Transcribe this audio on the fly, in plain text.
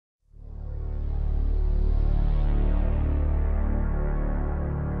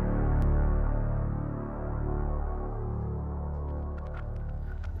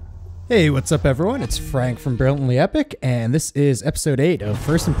Hey, what's up everyone? It's Frank from Brilliantly Epic, and this is episode 8 of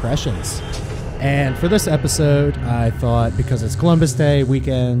First Impressions. And for this episode, I thought because it's Columbus Day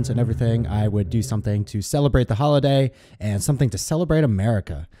weekend and everything, I would do something to celebrate the holiday and something to celebrate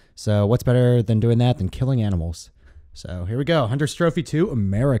America. So what's better than doing that than killing animals? So here we go, Hunter's Trophy 2,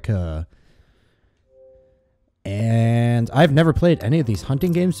 America. And I've never played any of these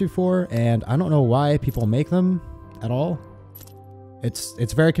hunting games before, and I don't know why people make them at all.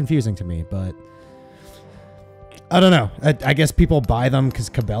 It's very confusing to me, but I don't know. I guess people buy them because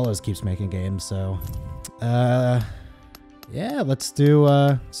Cabela's keeps making games, so yeah, let's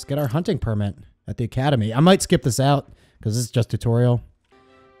get our hunting permit at the academy. I might skip this out because this is just tutorial.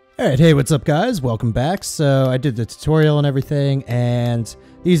 Alright, hey, what's up guys? Welcome back. So I did the tutorial and everything, and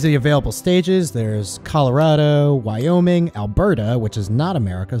these are the available stages. There's Colorado, Wyoming, Alberta, which is not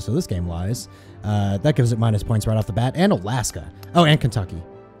America, so this game lies. That gives it minus points right off the bat, and Alaska. Oh, and Kentucky.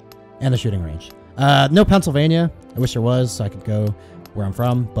 And the shooting range. No Pennsylvania. I wish there was, so I could go where I'm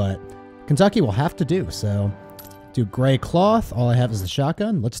from, but Kentucky will have to do, so do gray cloth. All I have is the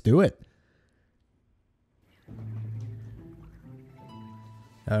shotgun. Let's do it.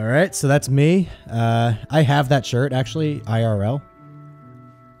 Alright, so that's me. I have that shirt, actually, IRL.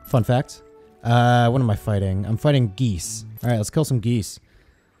 Fun fact. What am I fighting? I'm fighting geese. Alright, let's kill some geese.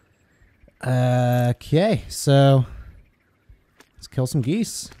 Okay, so let's kill some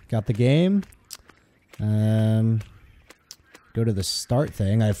geese. Got the game. Go to the start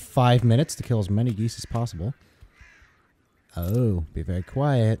thing. I have 5 minutes to kill as many geese as possible. Oh, be very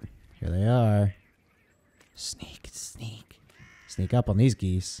quiet. Here they are. Sneak, sneak. Sneak up on these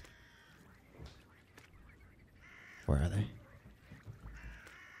geese. Where are they?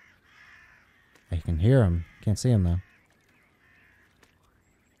 I can hear them. Can't see them, though.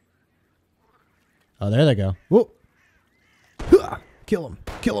 Oh, there they go. Whoa! Kill them.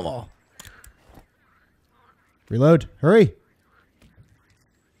 Kill them all. Reload. Hurry.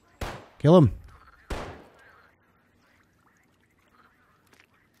 Kill them.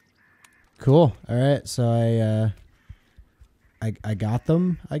 Cool. All right, so I got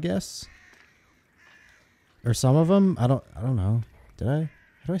them, I guess. Or some of them. I don't know. Did I?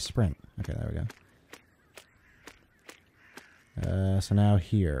 How do I sprint? Okay, there we go. So now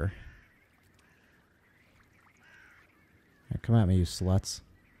here. Come at me, you sluts.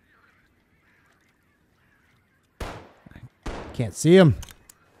 I can't see them.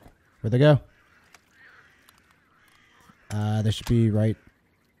 Where'd they go? They should be right.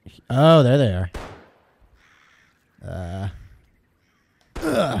 Oh, there they are.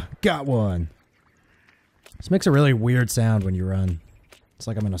 Got one. This makes a really weird sound when you run. It's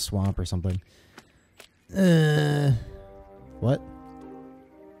like I'm in a swamp or something. What?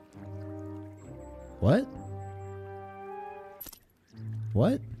 What?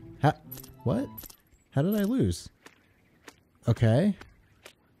 What? What? How did I lose? Okay.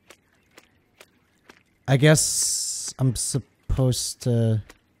 I guess I'm supposed to...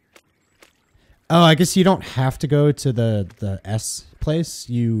 Oh, I guess you don't have to go to the S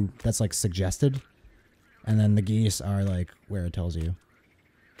place. That's like suggested. And then the geese are like where it tells you.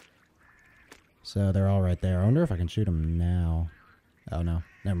 So they're all right there. I wonder if I can shoot them now. Oh no,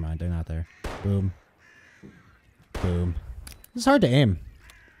 never mind. They're not there. Boom. Boom. It's hard to aim.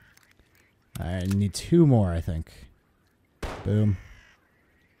 Alright, I need 2 more, I think. Boom.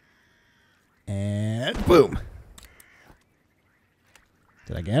 And boom!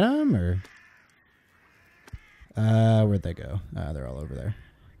 Did I get them, or? Where'd they go? They're all over there.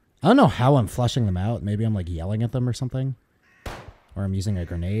 I don't know how I'm flushing them out. Maybe I'm like yelling at them or something. Or I'm using a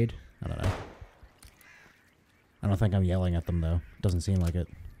grenade. I don't know. I don't think I'm yelling at them, though. Doesn't seem like it.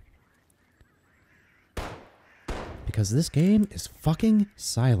 Because this game is fucking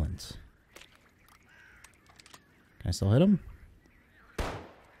silent. Can I still hit him?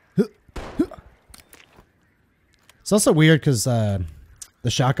 It's also weird because the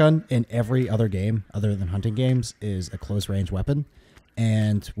shotgun in every other game, other than hunting games, is a close-range weapon.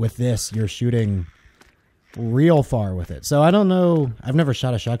 And with this, you're shooting real far with it. So I don't know. I've never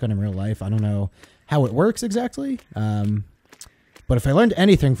shot a shotgun in real life. I don't know how it works exactly. But if I learned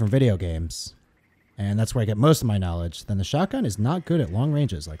anything from video games... and that's where I get most of my knowledge, then the shotgun is not good at long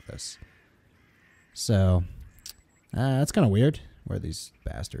ranges like this. So, that's kind of weird. Where are these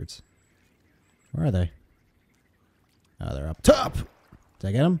bastards? Where are they? Oh, they're up top! Did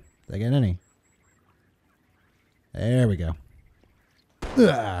I get them? Did I get any? There we go.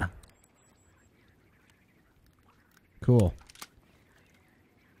 Ugh. Cool.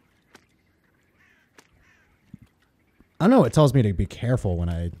 I don't know, it tells me to be careful when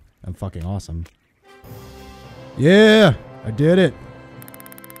I'm fucking awesome. Yeah, I did it.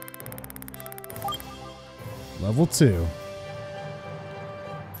 Level 2.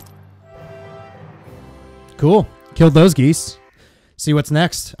 Cool. Killed those geese. See what's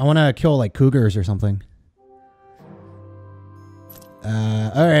next. I want to kill like cougars or something.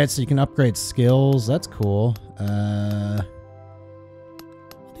 Alright, so you can upgrade skills. That's cool.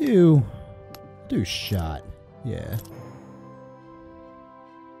 Do shot. Yeah.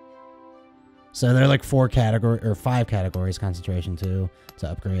 So they're like 5 categories concentration too to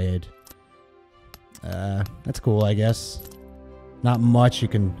upgrade. That's cool, I guess. Not much you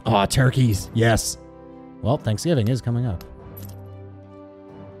can... Oh, turkeys. Yes. Well, Thanksgiving is coming up.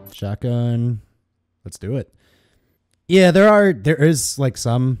 Shotgun. Let's do it. Yeah, there is like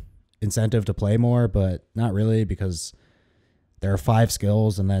some incentive to play more, but not really because there are 5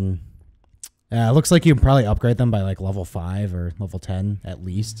 skills and then it looks like you can probably upgrade them by like level 5 or level 10 at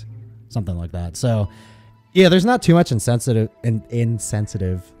least. Something like that. So yeah, there's not too much incentive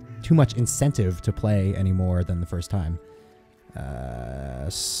to play any more than the first time. All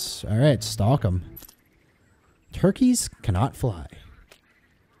right, stalk them. Turkeys cannot fly,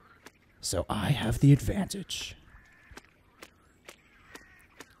 so I have the advantage.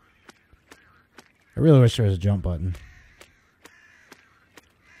 I really wish there was a jump button.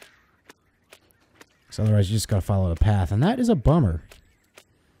 Because otherwise you just gotta follow the path, and that is a bummer.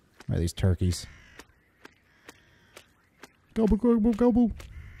 Where are these turkeys? Gobble, gobble, gobble.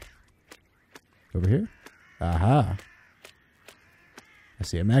 Over here? Aha. I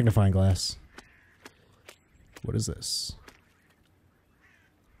see a magnifying glass. What is this?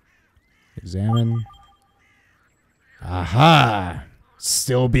 Examine. Aha!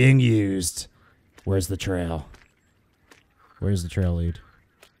 Still being used. Where's the trail? Where's the trail lead?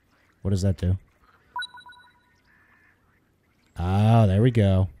 What does that do? Oh, there we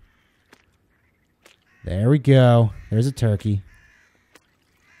go. There we go. There's a turkey.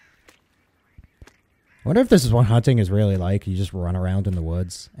 I wonder if this is what hunting is really like. You just run around in the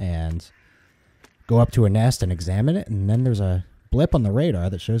woods and go up to a nest and examine it, and then there's a blip on the radar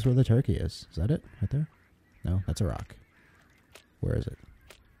that shows where the turkey is. Is that it? Right there? No, that's a rock. Where is it?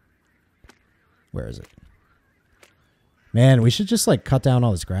 Where is it? Man, we should just like cut down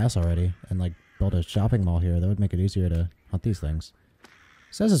all this grass already and like build a shopping mall here. That would make it easier to hunt these things.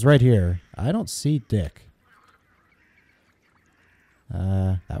 It says it's right here. I don't see Dick.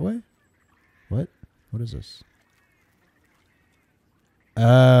 That way? What? What is this?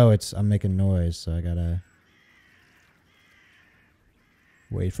 Oh, I'm making noise, so I gotta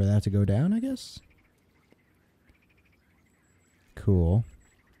wait for that to go down, I guess? Cool.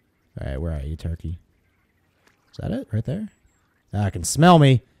 Alright, where are you, turkey? Is that it? Right there? Ah, it can smell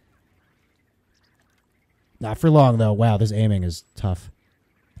me. Not for long, though. Wow, this aiming is tough.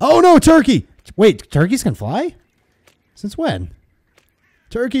 Oh, no, turkey! Wait, turkeys can fly? Since when?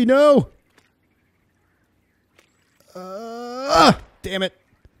 Turkey, no! Damn it.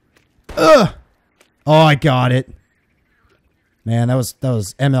 Oh, I got it. Man, that was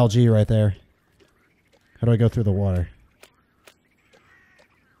MLG right there. How do I go through the water?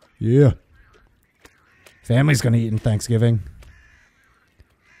 Yeah. Family's gonna eat in Thanksgiving.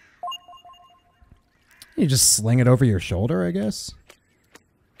 You just sling it over your shoulder, I guess.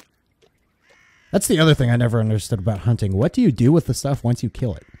 That's the other thing I never understood about hunting. What do you do with the stuff once you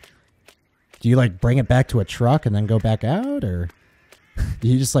kill it? Do you like bring it back to a truck and then go back out, or do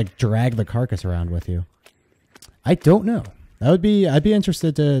you just like drag the carcass around with you? I don't know. I'd be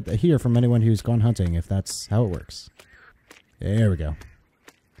interested to hear from anyone who's gone hunting if that's how it works. There we go.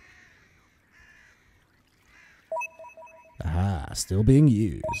 Aha, still being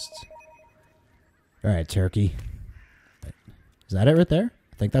used. All right, turkey. Is that it right there?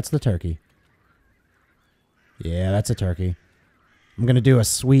 I think that's the turkey. Yeah, that's a turkey. I'm going to do a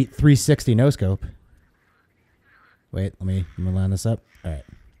sweet 360 no-scope. Wait, let me line this up. All right.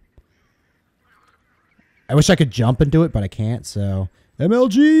 I wish I could jump and do it, but I can't, so...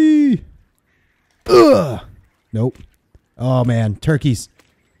 MLG! Ugh! Nope. Oh, man. Turkeys.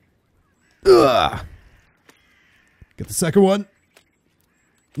 Ugh! Get the second one.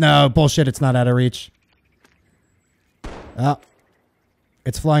 No, bullshit. It's not out of reach. Oh.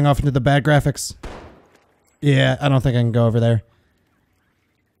 It's flying off into the bad graphics. Yeah, I don't think I can go over there.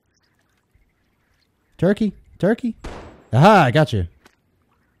 Turkey. Turkey. Aha, I got you.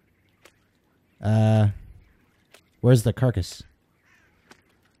 Where's the carcass?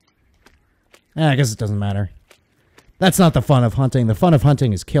 I guess it doesn't matter. That's not the fun of hunting. The fun of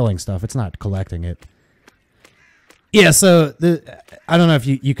hunting is killing stuff. It's not collecting it. Yeah, so I don't know if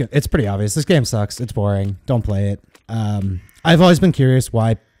you can... It's pretty obvious. This game sucks. It's boring. Don't play it. I've always been curious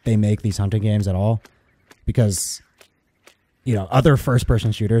why they make these hunting games at all. Because, you know, other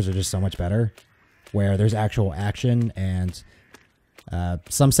first-person shooters are just so much better. where there's actual action, and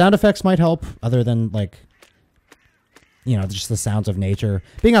some sound effects might help other than, like, you know, just the sounds of nature.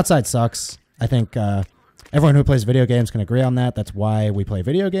 Being outside sucks. I think everyone who plays video games can agree on that. That's why we play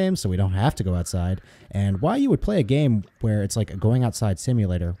video games, so we don't have to go outside. And why you would play a game where it's like a going outside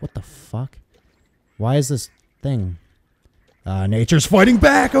simulator. What the fuck? Why is this thing? Nature's fighting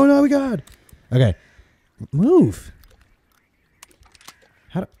back! Oh no, my god! Okay. Move!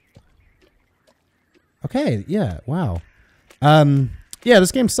 How do... Okay, yeah, wow. Yeah,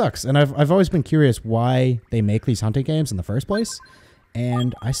 this game sucks, and I've always been curious why they make these hunting games in the first place,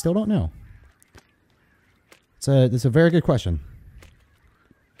 and I still don't know. It's a very good question.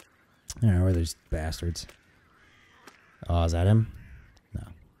 I don't know where these bastards. Oh, is that him? No,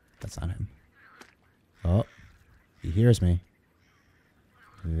 that's not him. Oh, he hears me.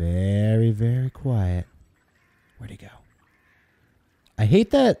 Very, very quiet. Where'd he go? I hate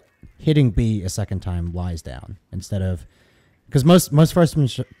that hitting B a second time lies down instead of, because most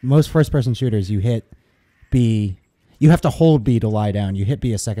first person shooters, you hit B, you have to hold B to lie down. You hit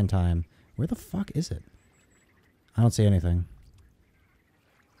B a second time. Where the fuck is it? I don't see anything.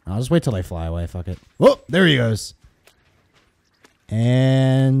 I'll just wait till they fly away. Fuck it. Oh, there he goes.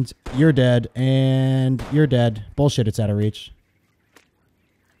 And you're dead. And you're dead. Bullshit, it's out of reach.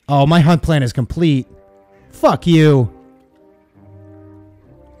 Oh, my hunt plan is complete. Fuck you.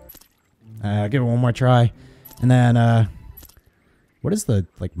 Give it one more try. And then, what is the,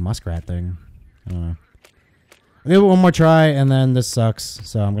 like, muskrat thing? I don't know. I'll give it one more try, and then this sucks,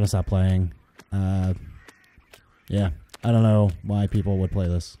 so I'm gonna stop playing. Yeah, I don't know why people would play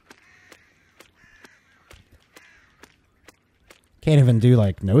this. Can't even do,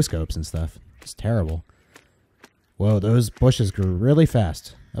 like, no-scopes and stuff. It's terrible. Whoa, those bushes grew really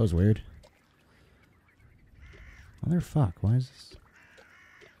fast. That was weird. Motherfuck, why is this?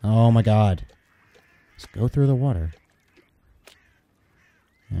 Oh my god. Let's go through the water.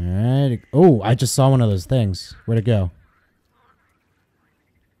 Alright. Oh, I just saw one of those things. Where'd it go?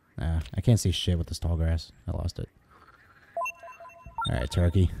 I can't see shit with this tall grass. I lost it. Alright,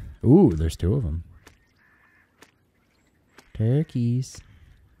 turkey. Ooh, there's two of them. Turkeys.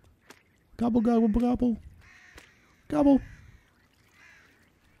 Gobble, gobble, gobble. Gobble.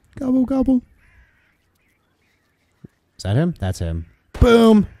 Gobble, gobble. Is that him? That's him.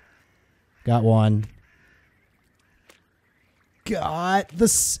 Boom! Got one. God,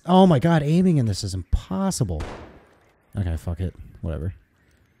 this... Oh my god, aiming in this is impossible. Okay, fuck it. Whatever.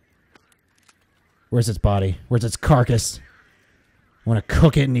 Where's its body? Where's its carcass? I want to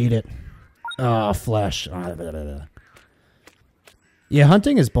cook it and eat it. Oh, flesh. Oh, blah, blah, blah. Yeah,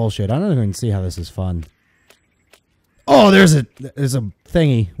 hunting is bullshit. I don't even see how this is fun. Oh, there's a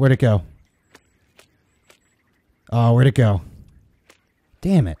thingy. Where'd it go? Oh, where'd it go?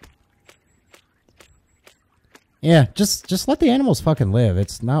 Damn it. Yeah, just let the animals fucking live.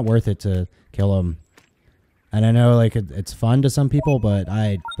 It's not worth it to kill them. And I know, like, it's fun to some people, but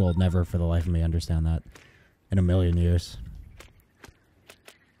I will never for the life of me understand that in a million years.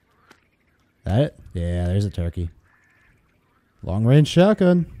 That it? Yeah, there's a turkey. Long range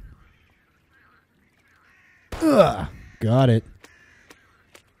shotgun. Ugh, got it.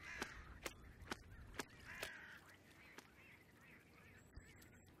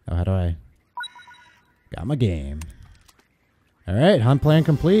 Oh, how do I... Got my game. Alright, hunt plan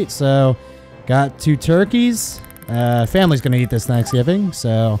complete. So, got 2 turkeys. Family's gonna eat this Thanksgiving,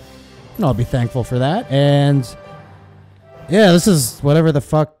 so I'll be thankful for that. And, yeah, this is whatever the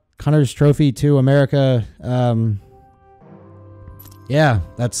fuck Hunter's Trophy to America. Yeah,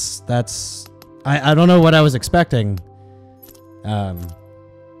 that's... I don't know what I was expecting.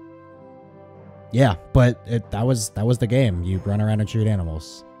 Yeah, but that was the game. You run around and shoot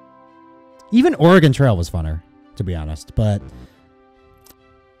animals. Even Oregon Trail was funner, to be honest. But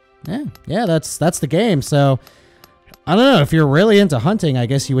yeah, that's the game. So I don't know, if you're really into hunting, I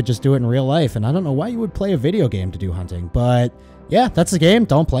guess you would just do it in real life. And I don't know why you would play a video game to do hunting, but yeah, that's the game.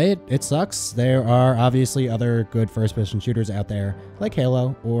 Don't play it. It sucks. There are obviously other good first-person shooters out there, like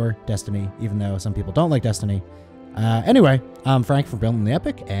Halo or Destiny, even though some people don't like Destiny. Anyway, I'm Frank from Building the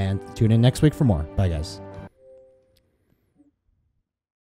Epic, and tune in next week for more. Bye, guys.